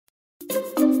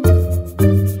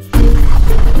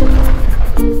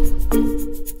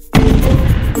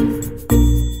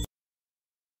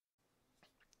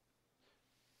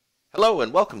Hello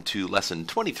and welcome to lesson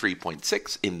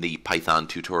 23.6 in the Python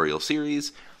tutorial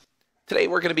series. Today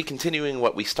we're going to be continuing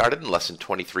what we started in lesson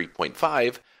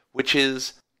 23.5, which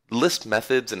is list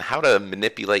methods and how to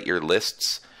manipulate your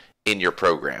lists in your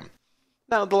program.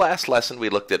 Now, the last lesson we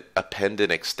looked at append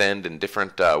and extend and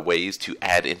different ways to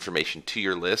add information to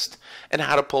your list and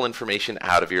how to pull information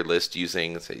out of your list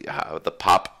using, say, the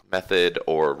pop method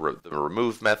or the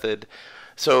remove method.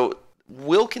 So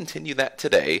we'll continue that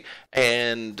today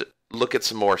and look at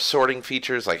some more sorting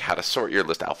features, like how to sort your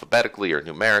list alphabetically or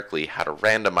numerically, how to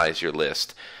randomize your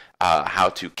list, how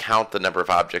to count the number of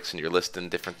objects in your list,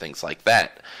 and different things like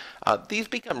that. These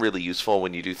become really useful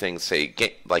when you do things, say,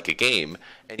 like a game,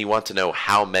 and you want to know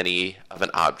how many of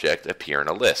an object appear in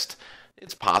a list.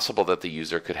 It's possible that the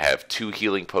user could have 2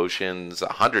 healing potions,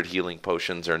 100 healing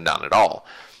potions, or none at all.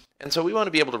 And so we want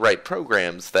to be able to write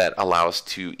programs that allow us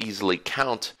to easily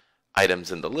count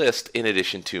items in the list in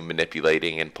addition to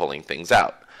manipulating and pulling things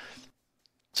out.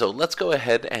 So let's go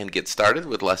ahead and get started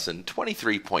with lesson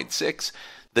 23.6,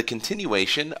 the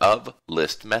continuation of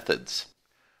list methods.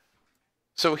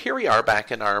 So here we are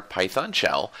back in our Python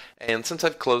shell, and since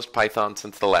I've closed Python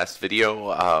since the last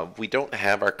video, we don't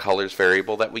have our colors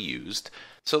variable that we used.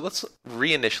 So let's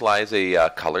reinitialize a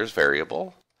colors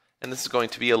variable, and this is going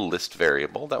to be a list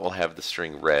variable that will have the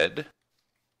string red,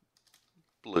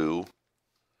 blue,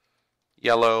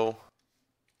 yellow,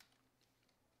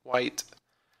 white,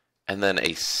 and then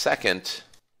a second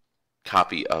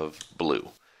copy of blue.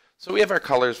 So we have our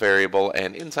colors variable,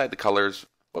 and inside the colors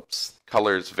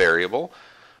variable,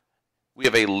 we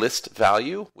have a list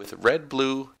value with red,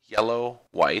 blue, yellow,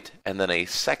 white, and then a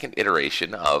second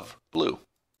iteration of blue.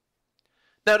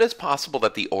 Now it is possible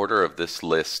that the order of this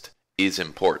list is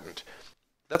important.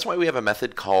 That's why we have a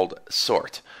method called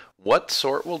sort. What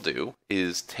sort will do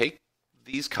is take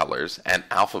these colors and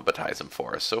alphabetize them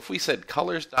for us. So if we said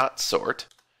colors.sort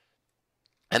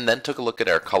and then took a look at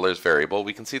our colors variable,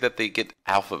 we can see that they get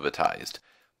alphabetized.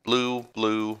 Blue,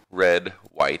 blue, red,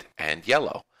 white, and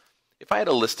yellow. If I had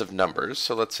a list of numbers,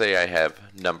 so let's say I have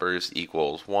numbers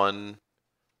equals 1,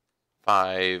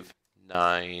 5,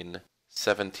 9,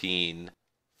 17,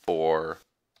 4,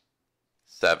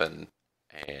 7,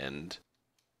 and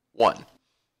 1.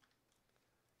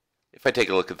 If I take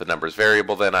a look at the numbers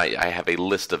variable, then I have a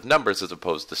list of numbers as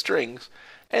opposed to strings.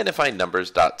 And if I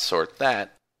numbers.sort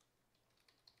that,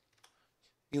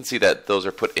 you can see that those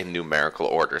are put in numerical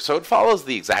order. So it follows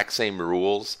the exact same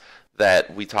rules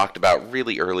that we talked about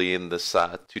really early in this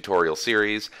tutorial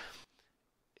series,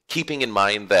 keeping in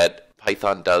mind that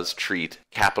Python does treat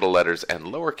capital letters and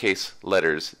lowercase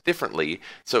letters differently.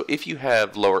 So if you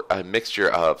have a mixture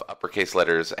of uppercase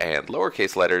letters and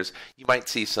lowercase letters, you might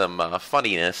see some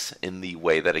funniness in the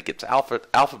way that it gets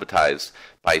alphabetized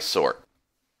by sort.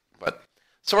 But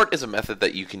sort is a method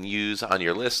that you can use on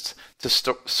your lists to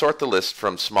sort the list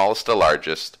from smallest to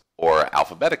largest, or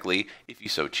alphabetically if you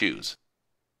so choose.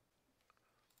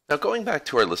 Now going back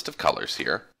to our list of colors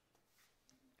here,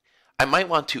 I might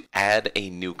want to add a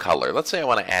new color. Let's say I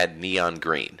want to add neon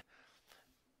green.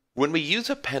 When we use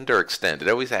append or extend, it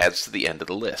always adds to the end of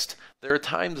the list. There are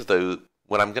times, though,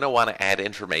 when I'm going to want to add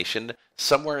information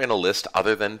somewhere in a list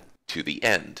other than to the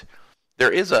end.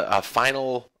 There is a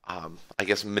final,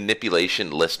 manipulation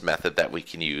list method that we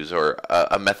can use, or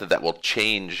a method that will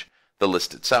change the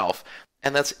list itself,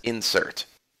 and that's insert.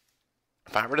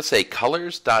 If I were to say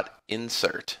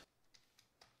colors.insert,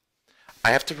 I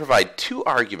have to provide 2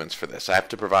 arguments for this. I have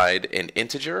to provide an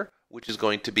integer, which is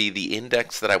going to be the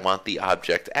index that I want the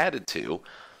object added to,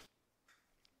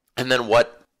 and then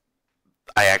what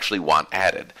I actually want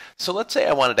added. So let's say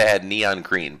I wanted to add neon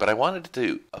green, but I wanted it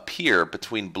to appear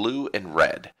between blue and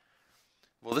red.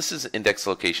 Well, this is index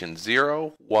location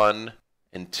 0, 1,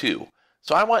 and 2.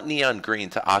 So I want neon green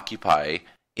to occupy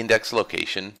index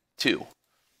location 2.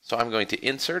 So I'm going to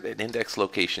insert an index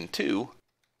location 2,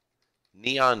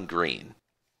 neon green.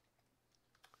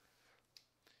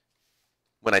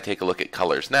 When I take a look at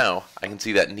colors now, I can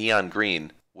see that neon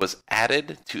green was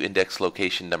added to index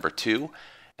location number 2,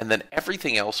 and then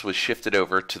everything else was shifted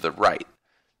over to the right.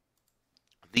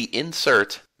 The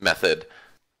insert method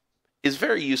is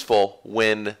very useful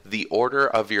when the order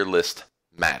of your list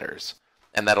matters,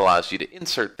 and that allows you to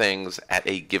insert things at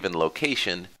a given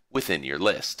location within your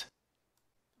list.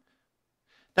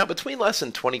 Now, between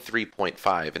lesson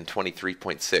 23.5 and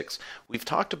 23.6, we've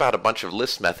talked about a bunch of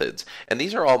list methods, and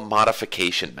these are all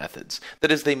modification methods.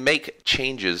 That is, they make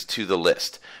changes to the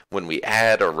list. When we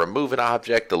add or remove an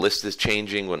object, the list is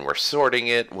changing. When we're sorting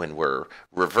it, when we're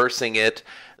reversing it,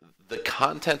 the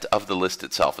content of the list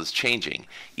itself is changing,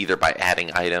 either by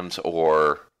adding items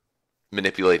or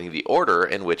manipulating the order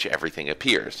in which everything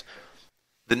appears.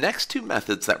 The next two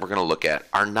methods that we're going to look at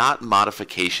are not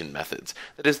modification methods.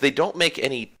 That is, they don't make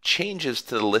any changes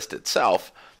to the list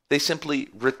itself. They simply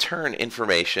return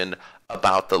information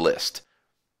about the list.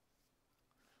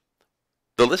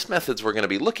 The list methods we're going to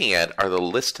be looking at are the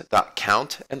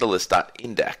list.count and the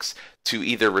list.index to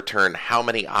either return how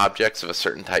many objects of a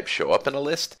certain type show up in a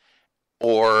list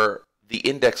or the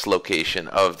index location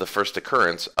of the first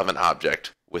occurrence of an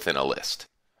object within a list.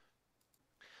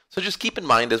 So just keep in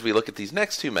mind as we look at these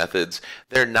next two methods,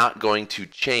 they're not going to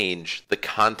change the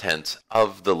contents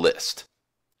of the list.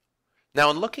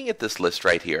 Now in looking at this list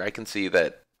right here, I can see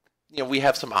that we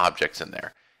have some objects in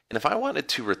there. And if I wanted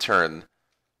to return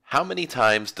how many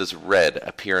times does red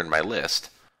appear in my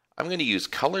list, I'm going to use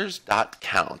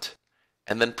colors.count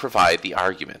and then provide the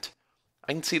argument.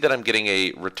 I can see that I'm getting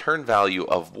a return value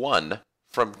of 1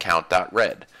 from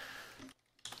count.red.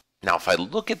 Now if I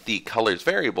look at the colors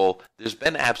variable, there's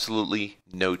been absolutely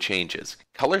no changes.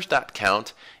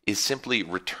 Colors.count is simply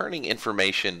returning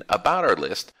information about our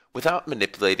list without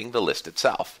manipulating the list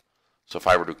itself. So if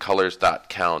I were to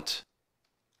colors.count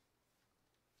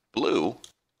blue,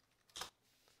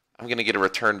 I'm going to get a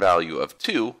return value of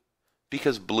 2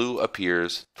 because blue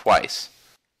appears twice.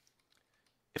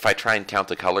 If I try and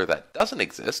count a color that doesn't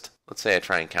exist, let's say I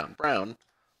try and count brown,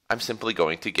 I'm simply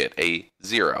going to get a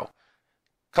 0.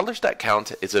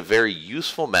 Colors.count is a very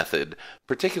useful method,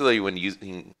 particularly when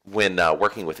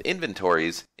working with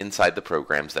inventories inside the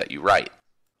programs that you write.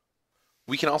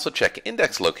 We can also check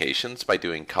index locations by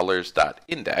doing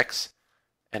colors.index,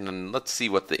 and then let's see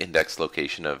what the index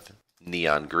location of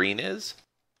neon green is.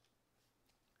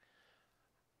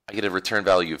 I get a return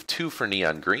value of 2 for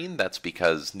neon green. That's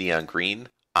because neon green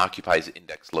occupies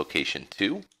index location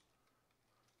 2. If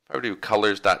I were to do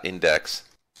colors.index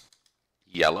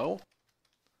yellow,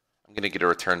 I'm going to get a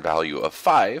return value of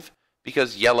 5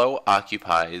 because yellow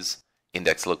occupies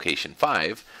index location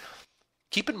 5.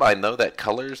 Keep in mind though that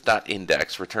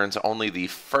colors.index returns only the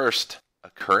first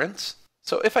occurrence.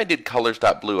 So if I did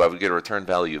colors.blue, I would get a return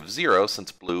value of 0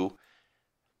 since blue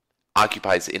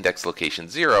occupies index location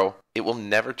 0. It will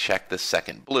never check the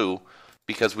second blue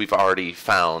because we've already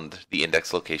found the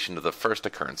index location of the first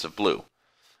occurrence of blue.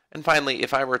 And finally,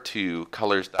 if I were to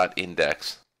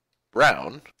colors.index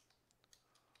brown,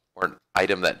 or an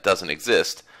item that doesn't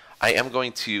exist, I am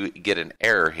going to get an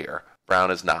error here. Brown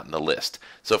is not in the list.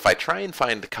 So if I try and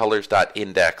find the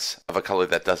colors.index of a color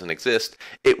that doesn't exist,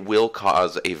 it will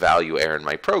cause a value error in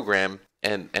my program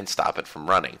and stop it from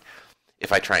running.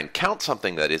 If I try and count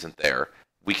something that isn't there,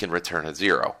 we can return a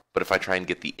 0. But if I try and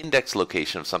get the index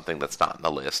location of something that's not in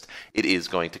the list, it is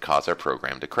going to cause our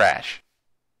program to crash.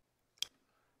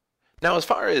 Now, as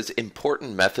far as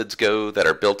important methods go that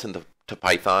are built into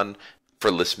Python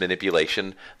for list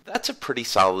manipulation, that's a pretty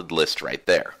solid list right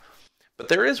there. But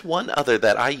there is one other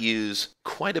that I use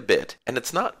quite a bit, and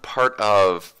it's not part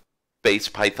of base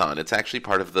Python. It's actually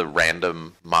part of the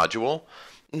random module.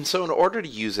 And so in order to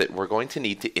use it, we're going to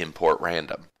need to import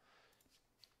random.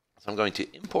 So I'm going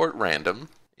to import random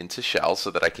into shell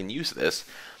so that I can use this.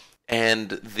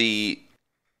 And the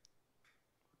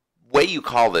way you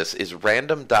call this is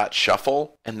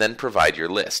random.shuffle and then provide your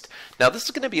list. Now this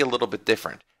is going to be a little bit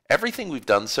different. Everything we've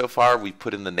done so far, we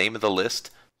put in the name of the list,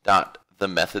 dot the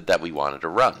method that we wanted to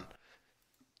run.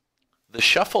 The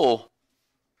shuffle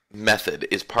method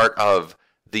is part of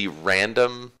the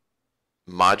random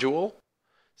module.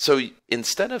 So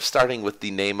instead of starting with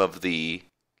the name of the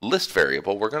list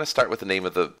variable, we're going to start with the name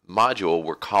of the module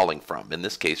we're calling from, in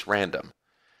this case random.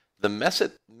 The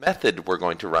method we're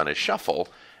going to run is shuffle,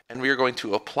 and we are going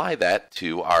to apply that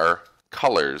to our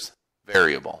colors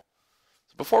variable.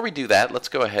 So before we do that, let's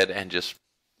go ahead and just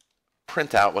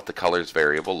print out what the colors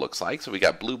variable looks like. So we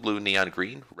got blue, blue, neon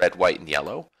green, red, white, and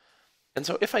yellow. And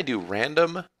so if I do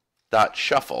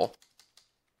random.shuffle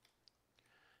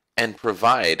and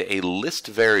provide a list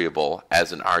variable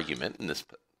as an argument, in this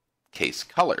case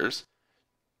colors,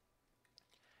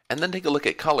 and then take a look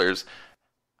at colors,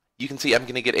 you can see I'm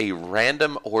going to get a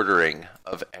random ordering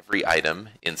of every item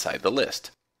inside the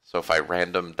list. So if I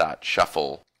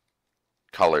random.shuffle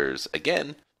colors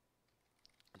again,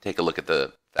 take a look at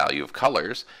the value of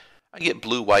colors, I get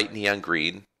blue, white, neon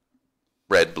green,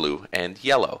 red, blue, and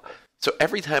yellow. So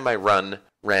every time I run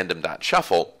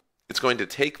random.shuffle, it's going to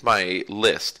take my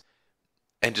list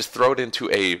and just throw it into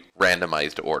a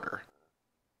randomized order.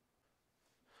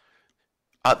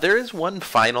 There is one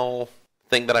final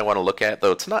thing that I want to look at,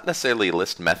 though it's not necessarily a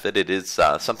list method. It is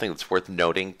something that's worth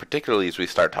noting, particularly as we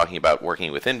start talking about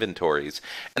working with inventories,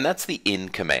 and that's the in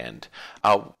command.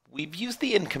 We've used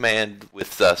the in command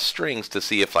with strings to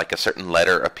see if like a certain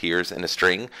letter appears in a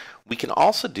string. We can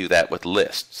also do that with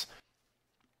lists.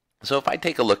 So if I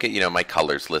take a look at, my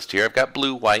colors list here, I've got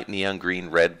blue, white, neon green,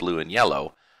 red, blue, and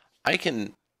yellow. I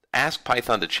can ask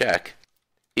Python to check,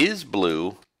 is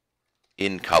blue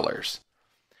in colors?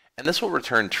 And this will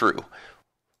return true.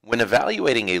 When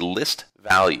evaluating a list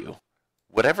value,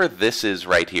 whatever this is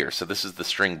right here, so this is the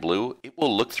string blue, it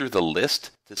will look through the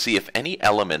list to see if any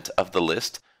element of the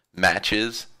list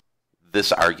matches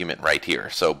this argument right here.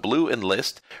 So blue in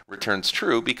list returns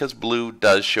true because blue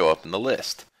does show up in the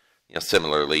list.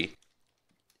 Similarly,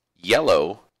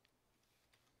 yellow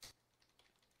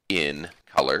in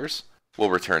colors will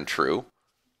return true,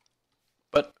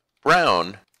 but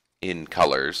brown in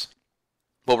colors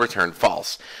will return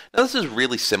false. Now this is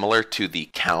really similar to the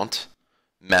count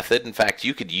method. In fact,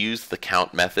 you could use the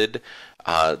count method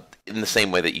in the same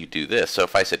way that you do this. So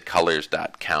if I said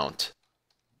colors.count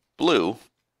blue,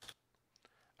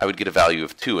 I would get a value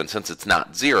of 2, and since it's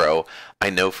not 0, I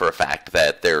know for a fact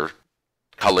that their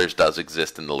colors does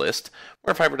exist in the list.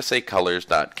 Or if I were to say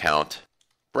colors.count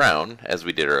brown, as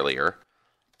we did earlier,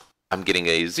 I'm getting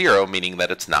a 0, meaning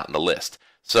that it's not in the list.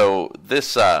 So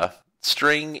this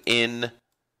string in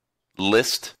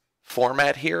list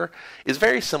format here is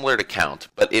very similar to count,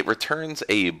 but it returns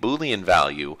a Boolean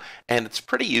value, and it's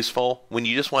pretty useful when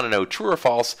you just want to know true or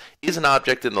false, is an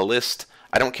object in the list?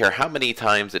 I don't care how many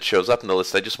times it shows up in the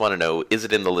list, I just want to know, is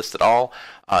it in the list at all?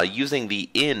 Using the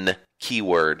in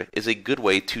keyword is a good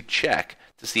way to check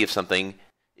to see if something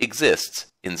exists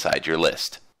inside your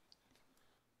list.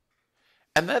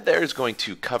 And that there is going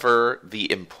to cover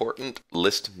the important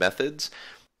list methods.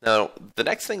 Now, the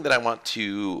next thing that I want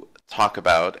to talk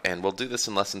about, and we'll do this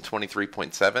in lesson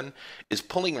 23.7, is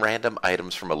pulling random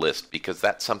items from a list, because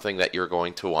that's something that you're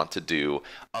going to want to do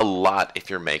a lot if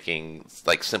you're making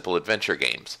like simple adventure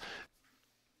games.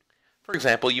 For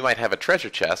example, you might have a treasure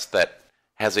chest that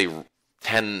has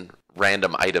 10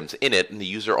 random items in it, and the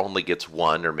user only gets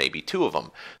 1 or maybe 2 of them.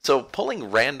 So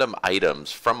pulling random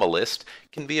items from a list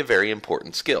can be a very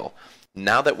important skill.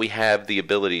 Now that we have the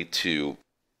ability to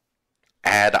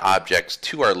add objects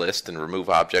to our list and remove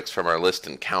objects from our list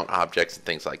and count objects and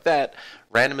things like that,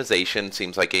 randomization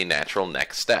seems like a natural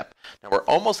next step. Now we're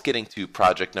almost getting to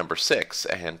project number 6,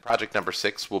 and project number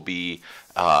 6 will be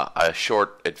a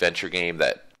short adventure game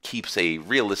that keeps a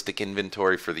realistic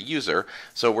inventory for the user.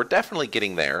 So we're definitely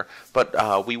getting there,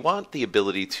 but we want the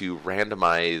ability to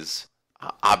randomize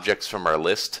objects from our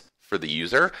list for the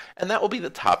user, and that will be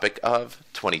the topic of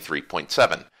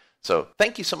 23.7. So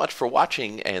thank you so much for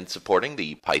watching and supporting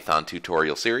the Python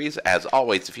tutorial series. As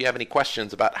always, if you have any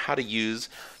questions about how to use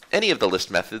any of the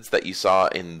list methods that you saw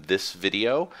in this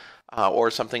video, or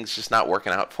something's just not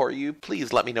working out for you,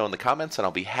 please let me know in the comments and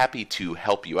I'll be happy to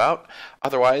help you out.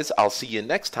 Otherwise, I'll see you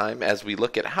next time as we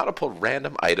look at how to pull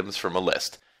random items from a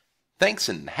list. Thanks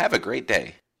and have a great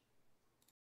day.